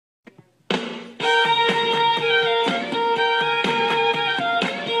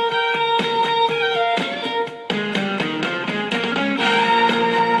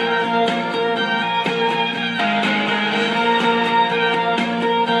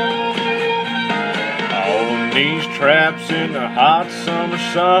traps in the hot summer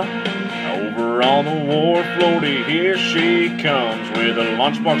sun. Over on the wharf, Lordy, here she comes with a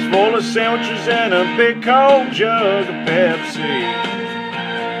lunchbox full of sandwiches and a big cold jug of Pepsi.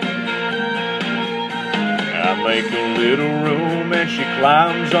 I make a little room and she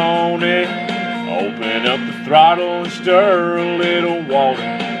climbs on it. Open up the throttle and stir a little water.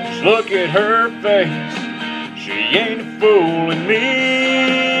 Just look at her face, she ain't fooling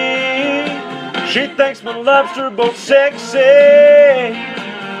me. She thinks my lobster boat's sexy,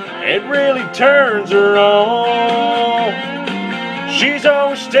 it really turns her on. She's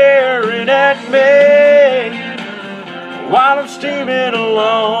always staring at me while I'm steaming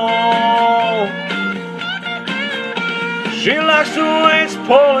along. She likes the way it's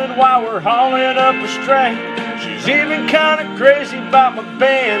pulling while we're hauling up a string. She's even kind of crazy about my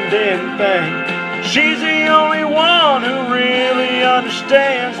bending thing. She's the only one who really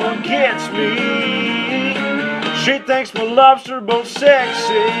understands what gets me. She thinks my lobster boat's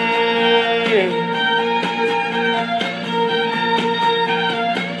sexy.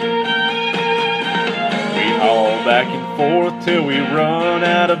 We haul back and forth till we run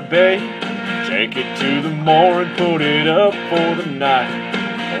out of bait. Take it to the moor and put it up for the night.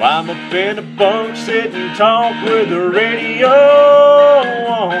 Well, I'm up in the bunk, sit and talk with the radio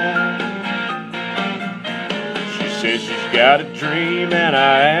on. She says she's got a dream and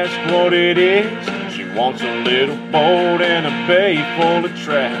I ask what it is. She wants a little boat and a bay full of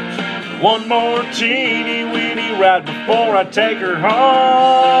traps. One more teeny weeny right before I take her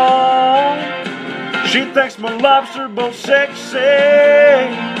home. She thinks my lobster boat's sexy,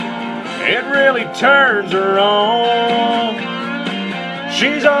 it really turns her on.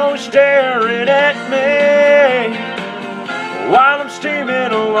 She's always staring at me while I'm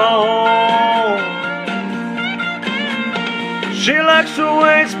steaming along. She likes the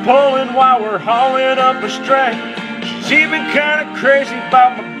way it's pulling while we're hauling up a string. She's even kind of crazy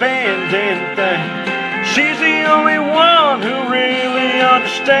about my bending thing. She's the only one who really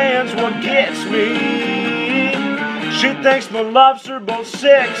understands what gets me. She thinks my lobster boat's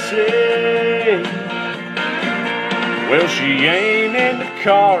sexy. Well, she ain't into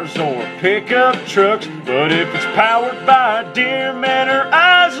cars or pickup trucks, but if it's powered by a deer, man, her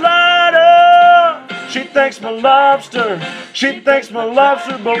eyes light up. She thinks my lobster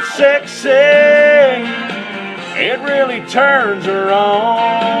boat's sexy, it really turns her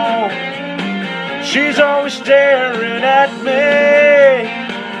on. She's always staring at me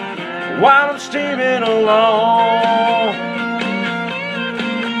while I'm steaming along.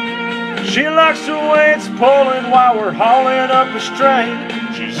 She likes the way it's pulling while we're hauling up a string.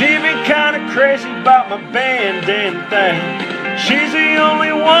 She's even kind of crazy about my bending thing. She's the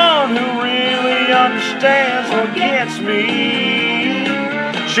only one who really understands what gets me.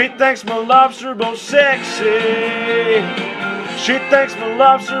 She thinks my lobster boat's sexy. She thinks my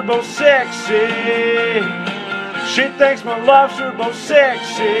lobster boat's sexy. She thinks my lobster boat's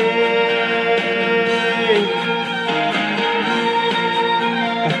sexy.